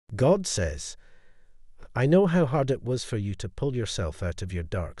God says, I know how hard it was for you to pull yourself out of your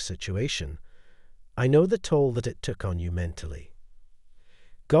dark situation. I know the toll that it took on you mentally.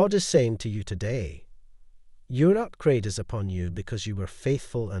 God is saying to you today, your upgrade is upon you because you were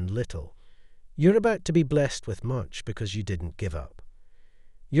faithful and little. You're about to be blessed with much because you didn't give up.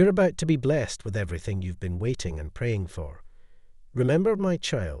 You're about to be blessed with everything you've been waiting and praying for. Remember, my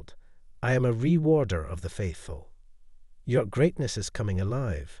child, I am a rewarder of the faithful. Your greatness is coming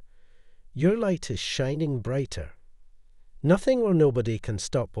alive. Your light is shining brighter. Nothing or nobody can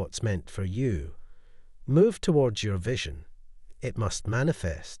stop what's meant for you. Move towards your vision. It must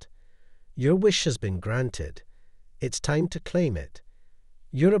manifest. Your wish has been granted. It's time to claim it.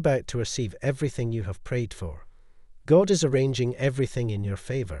 You're about to receive everything you have prayed for. God is arranging everything in your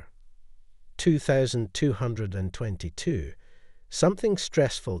favor. 2222. Something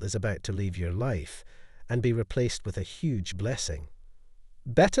stressful is about to leave your life and be replaced with a huge blessing.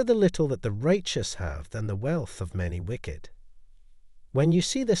 Better the little that the righteous have than the wealth of many wicked. When you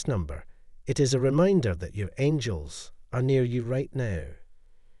see this number, it is a reminder that your angels are near you right now.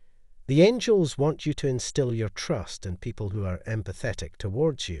 The angels want you to instill your trust in people who are empathetic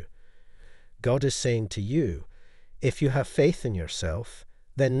towards you. God is saying to you, if you have faith in yourself,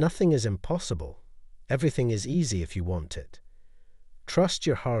 then nothing is impossible. Everything is easy if you want it. Trust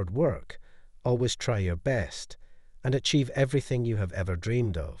your hard work, always try your best, and achieve everything you have ever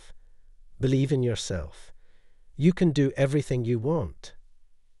dreamed of. Believe in yourself. You can do everything you want.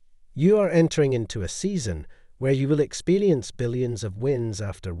 You are entering into a season where you will experience billions of wins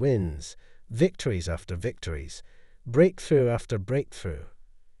after wins, victories after victories, breakthrough after breakthrough.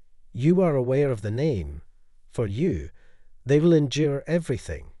 You are aware of the name. For you, they will endure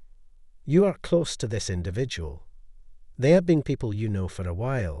everything. You are close to this individual. They have been people you know for a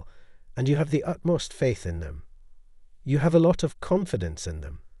while, and you have the utmost faith in them. You have a lot of confidence in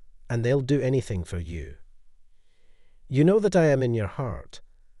them, and they'll do anything for you. You know that I am in your heart,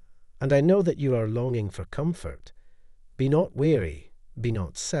 and I know that you are longing for comfort. Be not weary, be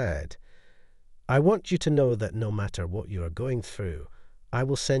not sad. I want you to know that no matter what you are going through, I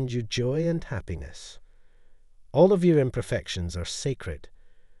will send you joy and happiness. All of your imperfections are sacred.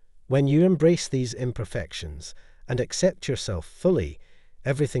 When you embrace these imperfections and accept yourself fully,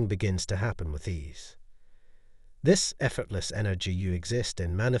 everything begins to happen with ease. This effortless energy you exist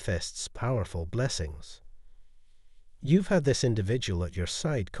in manifests powerful blessings. You've had this individual at your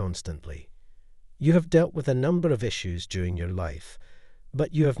side constantly. You have dealt with a number of issues during your life,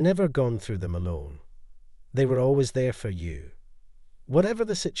 but you have never gone through them alone. They were always there for you. Whatever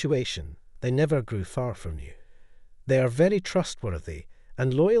the situation, they never grew far from you. They are very trustworthy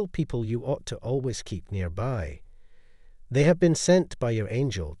and loyal people you ought to always keep nearby. They have been sent by your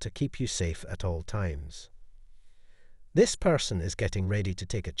angel to keep you safe at all times. This person is getting ready to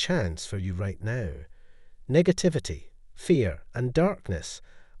take a chance for you right now. Negativity, fear, and darkness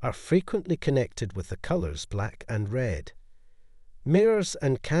are frequently connected with the colors black and red. Mirrors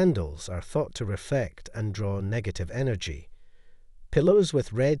and candles are thought to reflect and draw negative energy. Pillows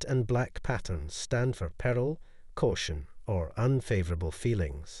with red and black patterns stand for peril, caution, or unfavorable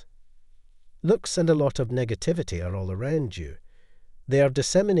feelings. Looks and a lot of negativity are all around you. They are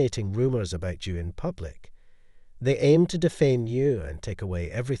disseminating rumors about you in public. They aim to defame you and take away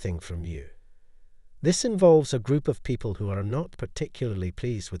everything from you. This involves a group of people who are not particularly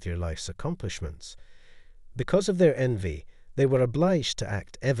pleased with your life's accomplishments. Because of their envy, they were obliged to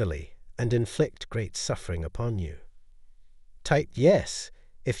act evilly and inflict great suffering upon you. Type yes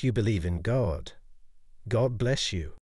if you believe in God. God bless you.